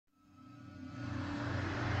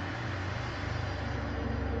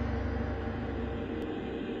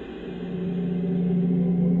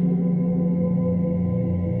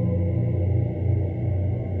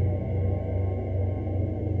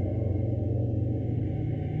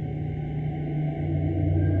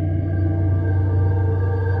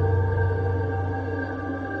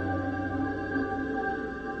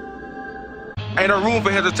Ain't no room for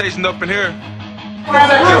hesitation up in here. Grab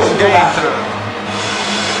that room. It's game time.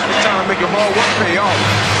 It's time to make your hard work pay off.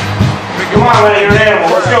 Come on, man, you're an animal.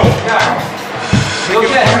 Let's go. Make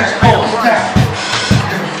your money pay off.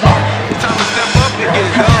 It's time to step up and get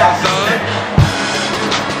it done, son.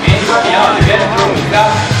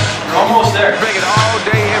 We're almost there. Bring it all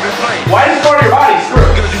day, every play. Why is part of your body screwed?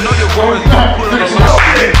 Because you know your boys gonna put it on the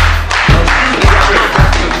field.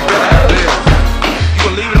 You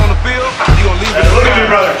gonna leave it on the field, you gonna leave it on the field. Look at me,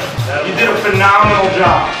 brother. You did a phenomenal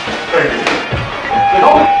job. Thank you.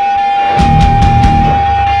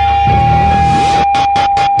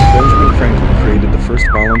 Benjamin Franklin created the first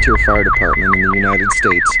volunteer fire department in the United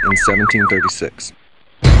States in 1736.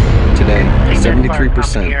 Today,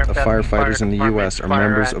 73% of firefighters in the U.S. are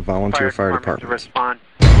members of volunteer fire departments.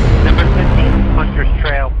 Number 15, Hunter's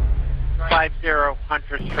Trail. 50,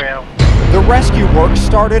 Hunter's Trail. The rescue work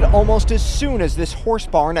started almost as soon as this horse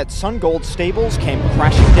barn at Sun Gold Stables came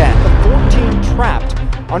crashing down. The 14 trapped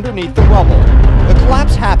underneath the rubble. The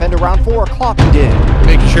collapse happened around 4 o'clock today.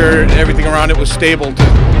 Making sure everything around it was stable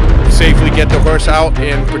to safely get the horse out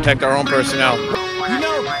and protect our own personnel. You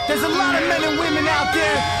know, there's a lot of men and women out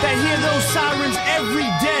there that hear those sirens every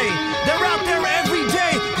day. They're out there every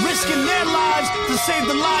day, risking their lives to save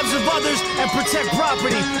the lives of others and protect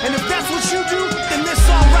property. And if that's what you do, then this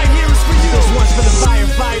song right here is for you. This one's for the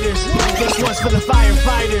firefighters. This one's for the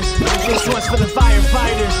firefighters. This one's for the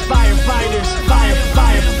firefighters. Firefighters. Fire.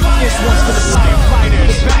 This one's for the firefighters.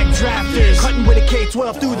 The backdrafters, cutting with a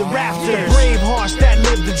K-12 through the rafters. The brave hearts that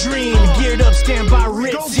live the dream. Geared up, standby,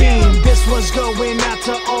 RIT team. This one's going out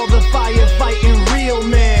to all the firefighting real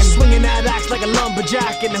men. Swinging that axe like a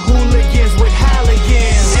lumberjack and the hooligans with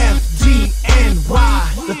Halligans.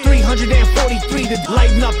 FDNY, the 343 to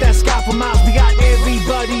lighten up that sky for miles. We got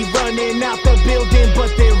everybody running out the building,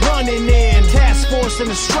 but they're running in. Task force and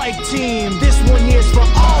the strike team. This one here's for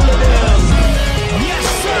all of them. Yes,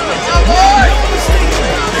 sir. No mistake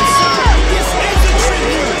about it, sir. This is a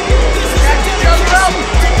tribute. This is a dedication to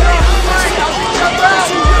pay homage to all those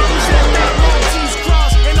who represent that Maltese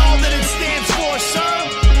cross and all that it stands for, sir.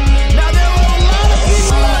 Now there are a lot of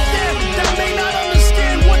people out there that may not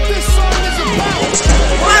understand what this song is about.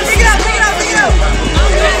 Come on, pick it up, pick it up, pick it up.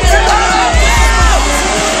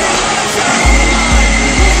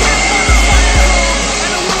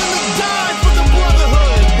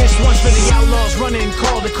 For the outlaws running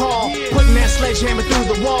call to call, putting that sledgehammer through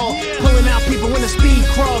the wall, pulling out people in a speed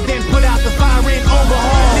crawl, then put out the fire and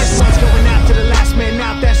overhaul. This one's going out to the last man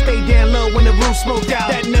out that stayed down low when the roof smoked out,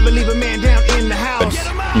 that never leave a man down in the house.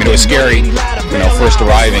 I mean, it was scary, first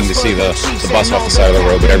arriving to see the bus off the side of the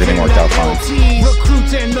road, but everything worked out fine.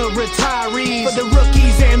 Recruits and the retirees, for the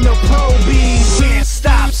rookies and the probies, can't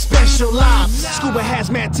stop special ops, scuba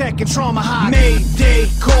hazmat tech and trauma hot. Mayday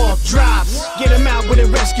call drops, get them out with a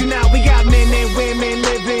rescue now. We got men and women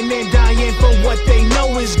living and dying for what they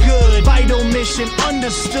know is good. Vital mission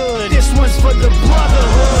understood. This one's for the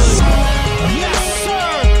brotherhood. Yes.